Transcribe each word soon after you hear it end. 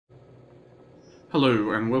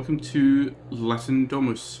Hello and welcome to Latin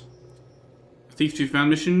Domus, a Thief 2 fan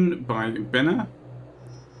mission by Benna,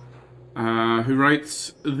 who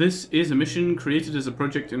writes, "This is a mission created as a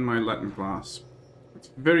project in my Latin class. It's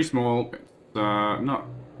very small, it's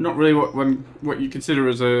not really what you consider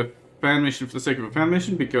as a fan mission for the sake of a fan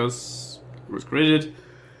mission, because it was created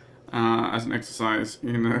as an exercise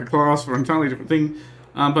in a class for an entirely different thing,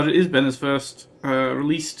 but it is Benna's first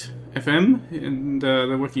released FM, and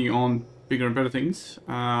they're working on bigger and better things.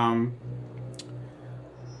 But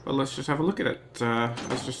let's just have a look at it.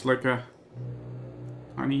 That's just like a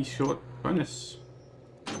tiny short bonus.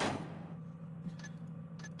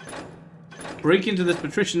 Break into this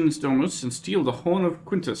patrician's domus and steal the horn of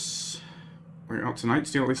Quintus. While you're out tonight,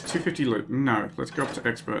 steal at least 250 loot. No, let's go up to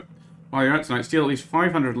expert. While you're out tonight, steal at least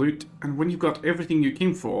 500 loot, and when you've got everything you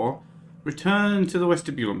came for, return to the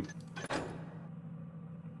vestibulum.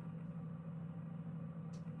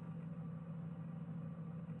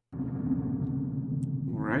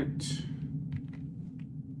 Right.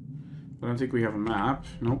 I don't think we have a map.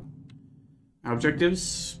 Nope.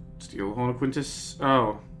 Objectives. Steal the horn of Quintus.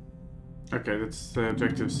 Oh. Okay, that's the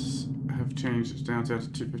objectives have changed. It's down to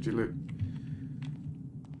 250 loot.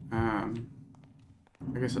 I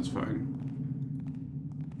guess that's fine.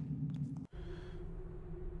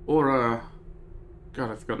 Or,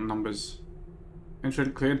 God, I've forgotten numbers.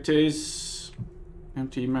 Entrant Clientes,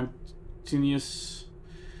 MT Mantinius,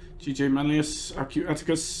 GJ Manlius, Acu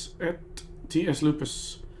Atticus, et TS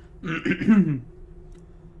Lupus.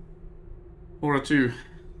 Ora 2,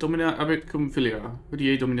 Domina abit cum filia,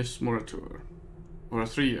 hodie dominus moratur. Ora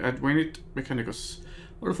 3, ad venit mechanicus.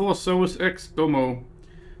 Ora 4, sovus ex domo.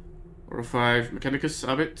 Ora 5, mechanicus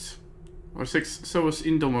abit. Ora 6, sovus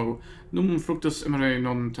in domo, num fructus emere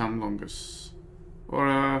non tam longus.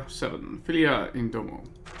 Ora 7, filia in domo.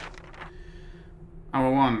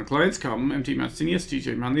 Hour 1, clients come, MT Mastinius,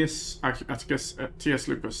 DJ Manlius, Atticus, et TS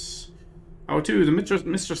Lupus. Hour 2, the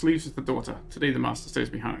mistress leaves with the daughter. Today the master stays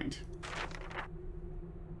behind.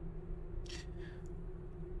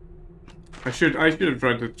 I should have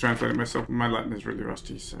tried to translate it myself, but my Latin is really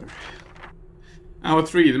rusty, so... Hour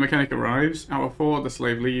 3, the mechanic arrives. Hour 4, the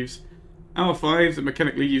slave leaves. Hour 5, the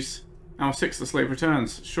mechanic leaves. Hour 6, the slave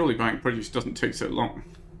returns. Surely buying produce doesn't take so long.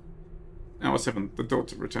 Hour 7, the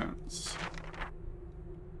daughter returns.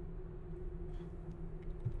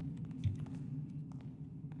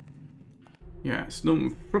 Yes,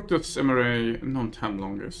 num fructus emere non tam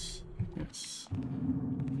longus. Yes.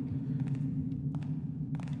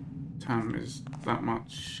 Tam is that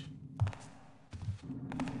much.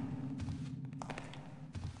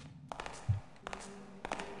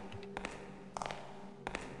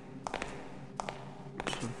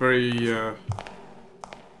 It's a very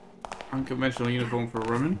unconventional uniform for a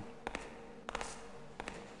Roman.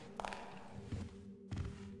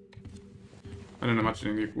 I don't know much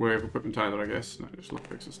in the way of equipment either, I guess. No, just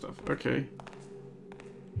lockpicks and stuff. Okay.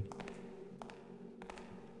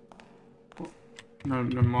 Oh,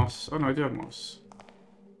 no moss. Oh no, I do have moss.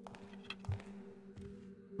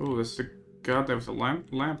 Oh, there's the guard. There was a lamp,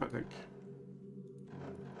 I think. My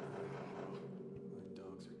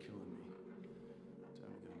dogs are killing me.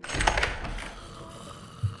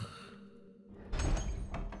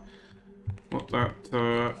 What that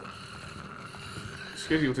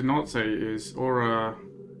schedule did not say is, or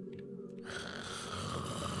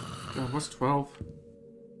God, what's 12?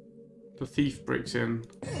 The thief breaks in.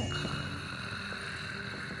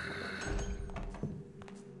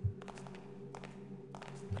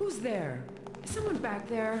 Who's there? Is someone back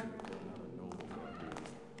there? Not a noble guardian.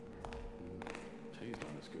 Pays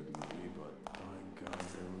not as good as me, but by God,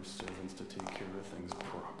 there were servants to take care of things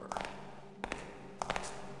proper.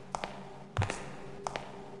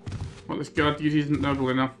 Well, this guard duty isn't noble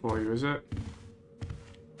enough for you, is it?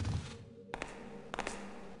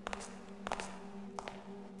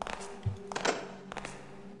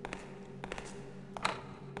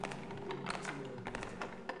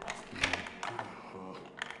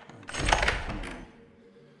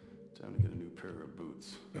 Time to get a new pair of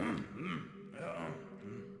boots.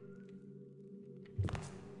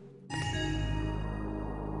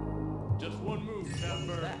 Just one move,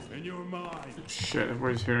 Temper, and you're mine. Shit,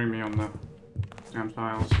 everybody's hearing me on the damn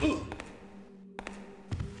tiles.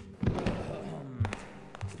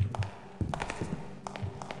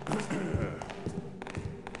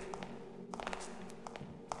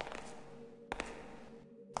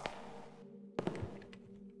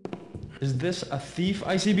 Is this a thief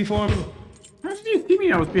I see before me? How did you see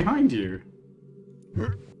me? I was behind you.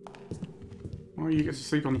 Oh, you get to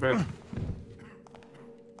sleep on the bed.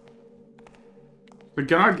 The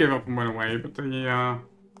guard gave up and went away, but the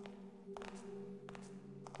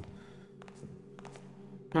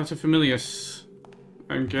Paterfamilias,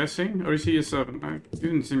 I'm guessing? Or is he a servant? He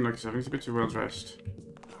didn't seem like a servant, he's a bit too well dressed.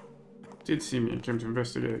 Did see me and came to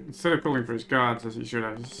investigate. Instead of calling for his guards as he should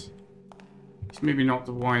have, he's maybe not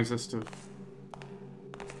the wisest of...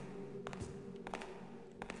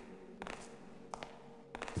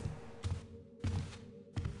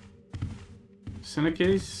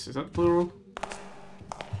 Seneca's? Is that plural?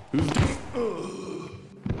 Alright,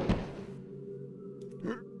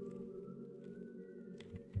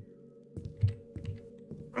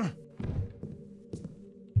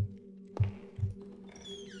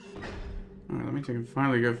 that means I can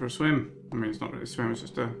finally go for a swim. I mean, it's not really a swim, it's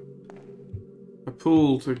just a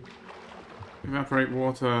pool to evaporate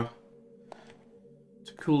water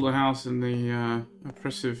to cool the house in the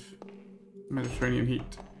oppressive Mediterranean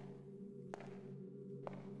heat.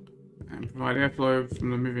 And provide airflow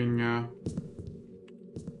from the moving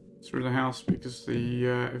through the house, because the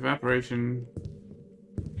evaporation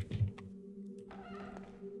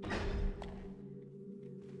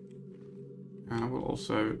will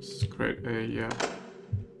also create a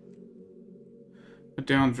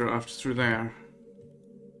downdraft through there.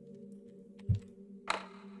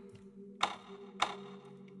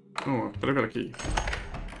 Oh, but I've got a key.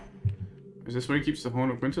 Is this where he keeps the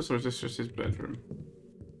Horn of Quintus, or is this just his bedroom?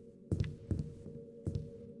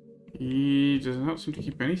 He does not seem to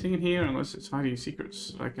keep anything in here unless it's hiding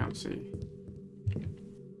secrets that I can't see.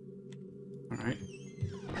 Alright.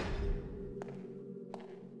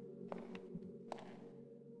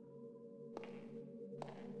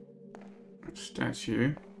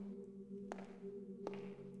 Statue.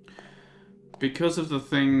 Because of the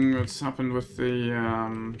thing that's happened with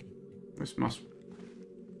the, this must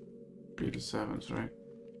be the servants, right?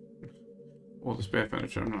 Or the spare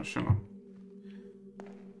furniture, I'm not sure.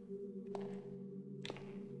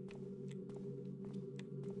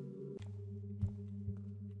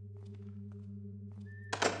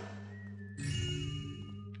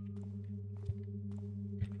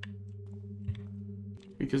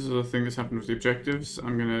 Because of the thing that's happened with the objectives,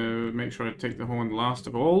 I'm gonna make sure I take the horn last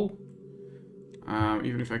of all.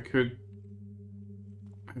 Even if I could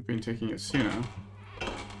have been taking it sooner.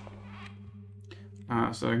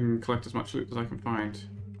 So I can collect as much loot as I can find.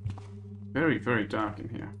 Very, very dark in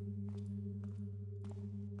here.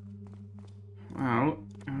 Well,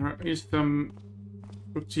 there is some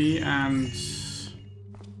fruity and...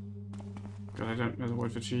 God, I don't know the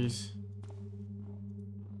word for cheese.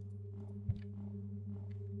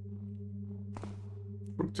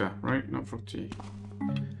 Fructa, right? Not fruity.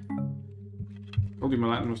 Told you my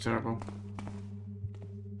Latin was terrible.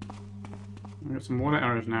 I've got some water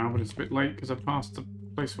arrows now, but it's a bit late because I passed the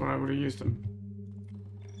place where I would have used them.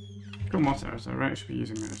 Got moss arrows though, right? I should be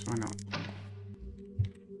using those, why not?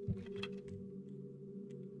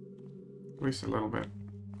 At least a little bit.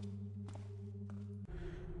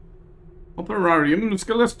 Operarium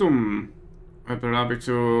scelestum.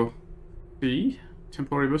 Operabitur B.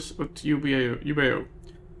 Temporibus ut ubeo.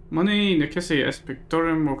 Mane necesse est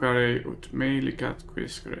pictorium vocare ut me licat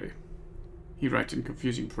quiscere. He writes in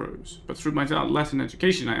confusing prose, but through my Latin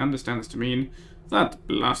education I understand this to mean that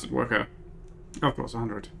blasted worker. Of course,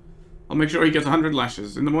 100. I'll make sure he gets 100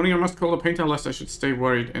 lashes. In the morning I must call the painter lest I should stay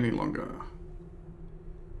worried any longer.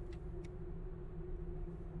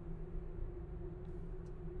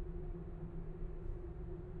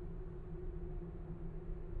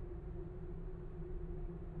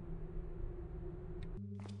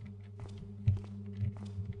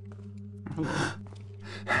 Hello.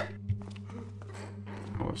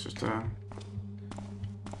 Oh, it's just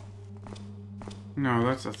no,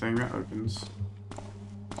 that's the thing that opens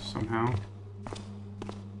somehow.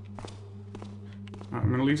 Right,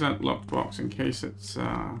 I'm gonna leave that locked box in case it's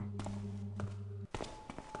in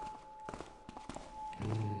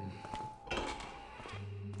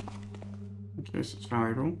case it's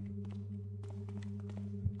valuable.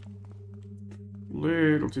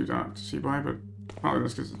 Little too dark to see by, but probably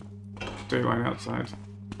that's because it's daylight outside.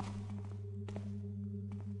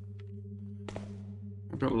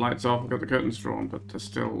 I've got the lights off, I've got the curtains drawn, but there's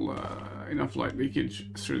still enough light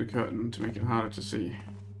leakage through the curtain to make it harder to see.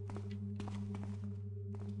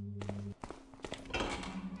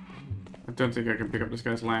 I don't think I can pick up this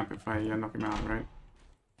guy's lamp if I knock him out, right?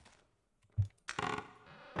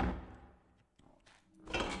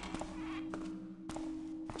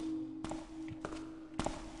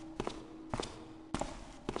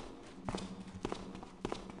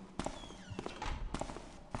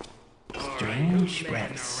 Strange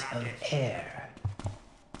breaths of air.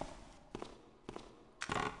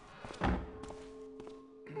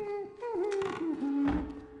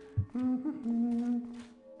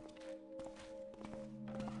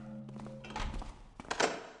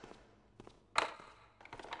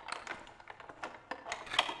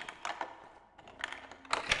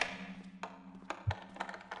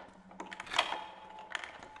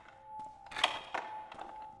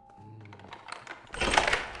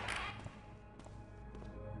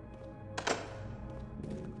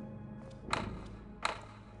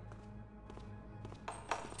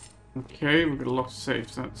 Okay, we've got a locked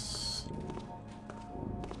safe. That's...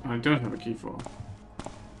 I don't have a key for.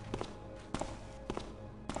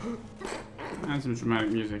 And some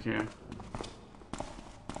dramatic music here.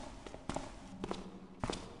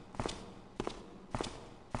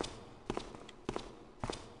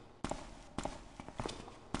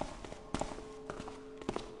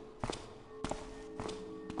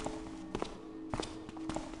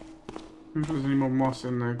 I wonder if there's any more moss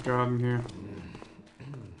in the garden here.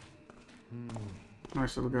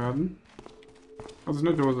 Nice little garden. Oh, there's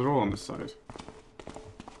no doors at all on this side.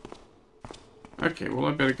 Okay, well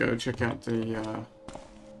I better go check out the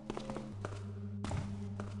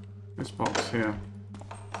this box here.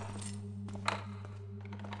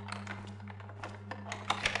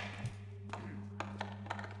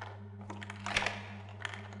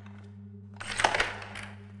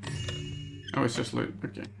 Oh, it's just loot.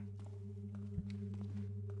 Okay.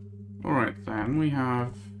 Alright then, we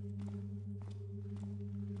have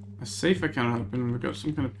a safe I cannot open. We've got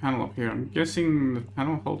some kind of panel up here. I'm guessing the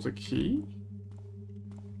panel holds a key.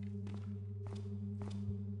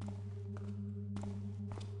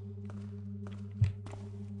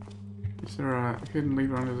 Is there a hidden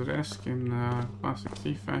lever under the desk in classic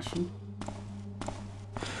thief fashion?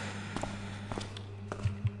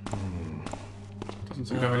 Doesn't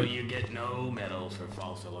seem to have No, any. you get no medals for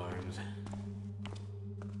false alarms.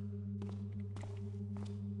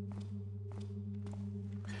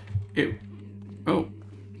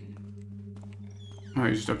 Oh,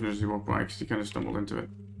 you just opened it as you walked by because you kind of stumbled into it.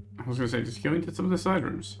 I was going to say, just go into some of the side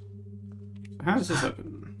rooms. So how does this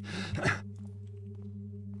open?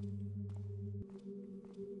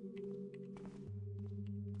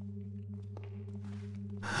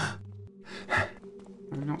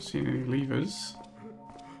 I've not seen any levers.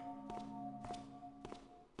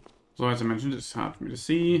 So as I mentioned, it's hard for me to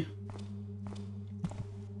see.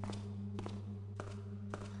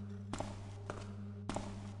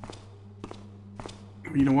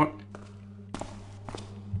 You know what?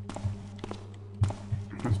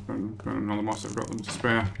 Let's burn another moss. I've got them to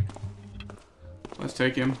spare. Let's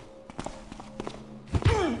take him.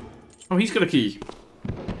 Oh, he's got a key.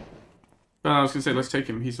 I was going to say, let's take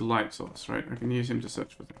him. He's a light source, right? I can use him to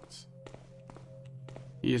search for things.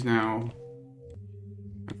 He is now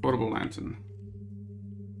a portable lantern.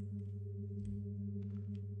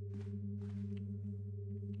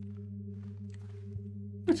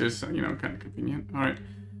 Which is, you know, kind of convenient. Alright.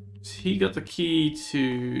 So he got the key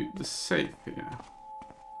to the safe here.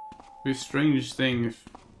 It'd be a strange thing if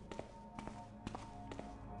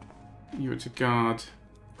you were to guard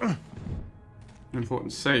an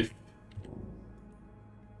important safe.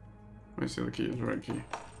 Where's the other key? Is the right key?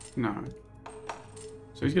 No.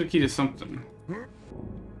 So he's got a key to something.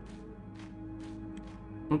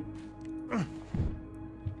 Oh.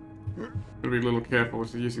 Gotta be a little careful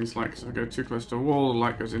with using this light, because if I go too close to a wall, the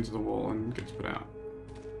light goes into the wall and gets put out.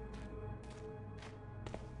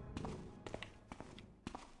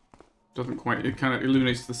 Doesn't quite, it kind of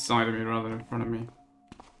illuminates the side of me rather than in front of me.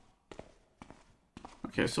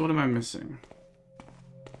 Okay, so what am I missing?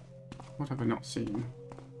 What have I not seen?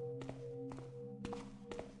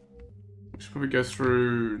 I should probably go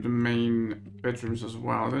through the main bedrooms as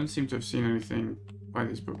well. I don't seem to have seen anything by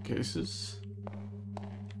these bookcases.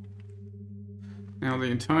 Now the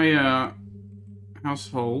entire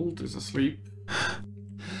household is asleep.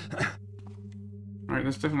 Alright,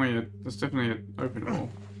 that's definitely an open wall.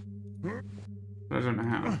 But I don't know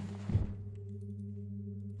how.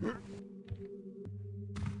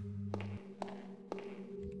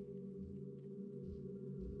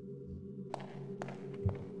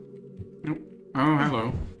 Nope. Oh,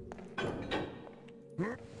 hello.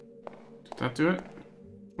 Did that do it?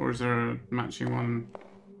 Or is there a matching one?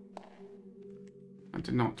 I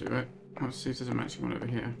did not do it. Let's see if there's a matching one over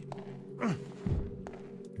here.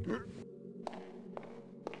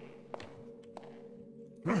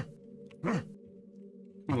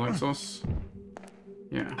 A light source.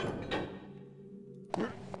 Yeah.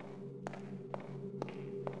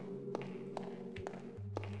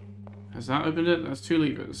 Has that opened it? That's two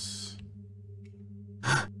levers.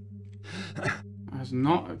 Has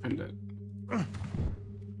not opened it.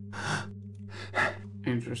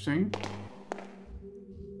 Interesting.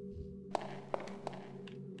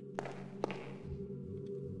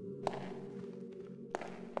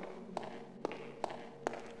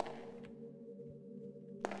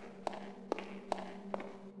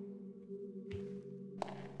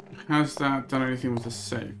 Has that done anything with the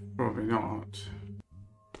safe? Probably not.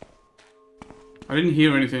 I didn't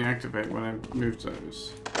hear anything activate when I moved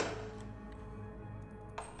those.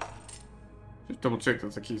 Just double check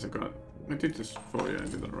that the keys I've got I did this before, yeah, I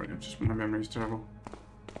did that already. Just my memory's terrible.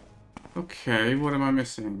 Okay, what am I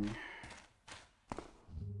missing?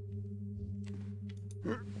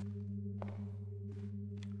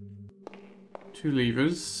 Two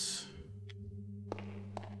levers.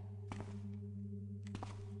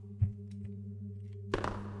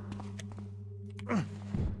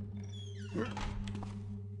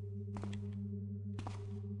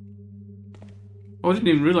 Oh, I didn't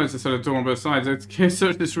even realize I had a door on both sides. I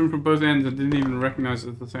searched this room from both ends and didn't even recognize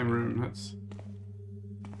it as the same room. That's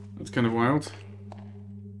kind of wild.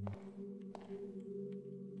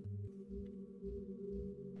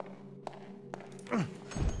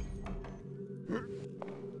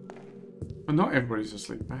 But not everybody's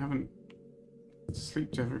asleep. I haven't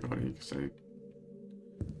slept everybody because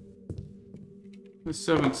the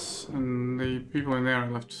servants and the people in there I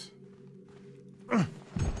left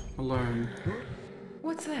alone.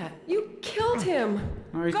 What's that? You killed him!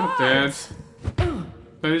 No, he's not dead.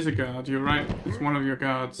 That is a guard, you're right. It's one of your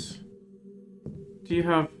guards. Do you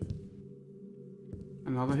have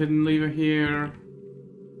another hidden lever here?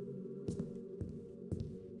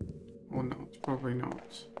 Or not? Probably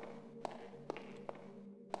not.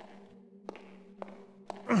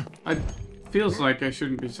 It feels like I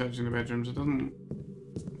shouldn't be searching the bedrooms. It doesn't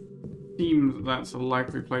seem that that's a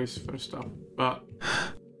likely place for stuff, but...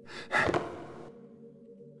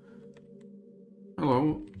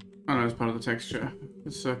 Hello. Oh no, it's part of the texture.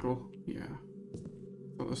 The circle. Yeah.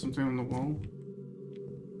 Thought there's something on the wall.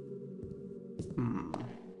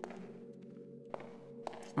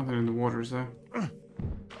 Nothing in the water, is there?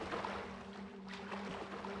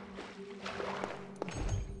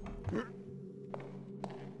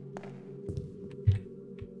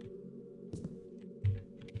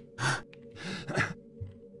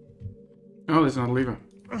 Oh, there's another lever.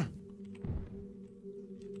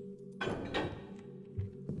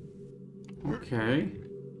 Okay.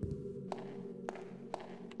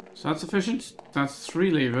 So that's sufficient. That's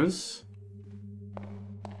 3 levers.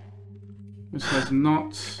 This has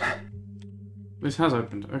not... This has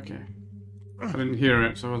opened. Okay. I didn't hear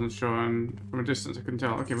it, so I wasn't sure, and from a distance I couldn't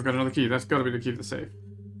tell. Okay, we've got another key. That's got to be the key to the safe.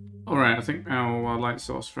 Alright, I think our light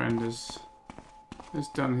source friend has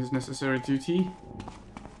done his necessary duty.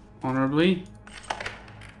 Honorably.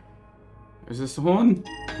 Is this the horn?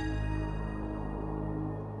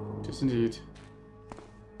 Yes, indeed.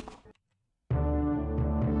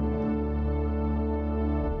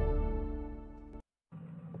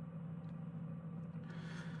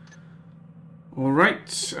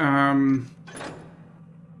 Alright,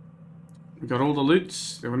 we got all the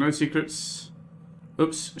loot. There were no secrets.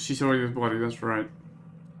 Oops, she saw his body, that's right.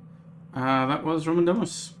 That was Roman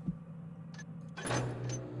Domus.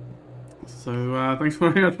 So, thanks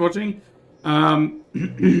for watching. I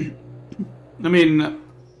mean,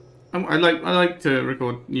 I like to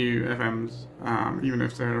record new FMs, even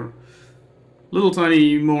if they're a little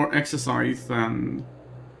tiny more exercise than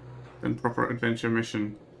proper adventure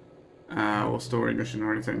mission or story mission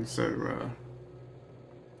or anything. So,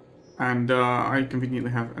 I conveniently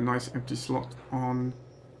have a nice empty slot on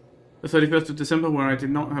the 31st of December where I did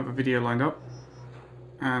not have a video lined up,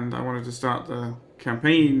 and I wanted to start the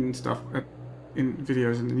campaign stuff in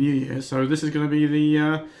videos in the New Year, so this is going to be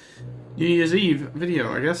the New Year's Eve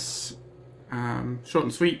video, I guess. Short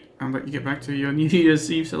and sweet, and let you get back to your New Year's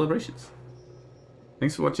Eve celebrations.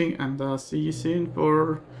 Thanks for watching, and see you soon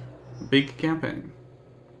for a big campaign.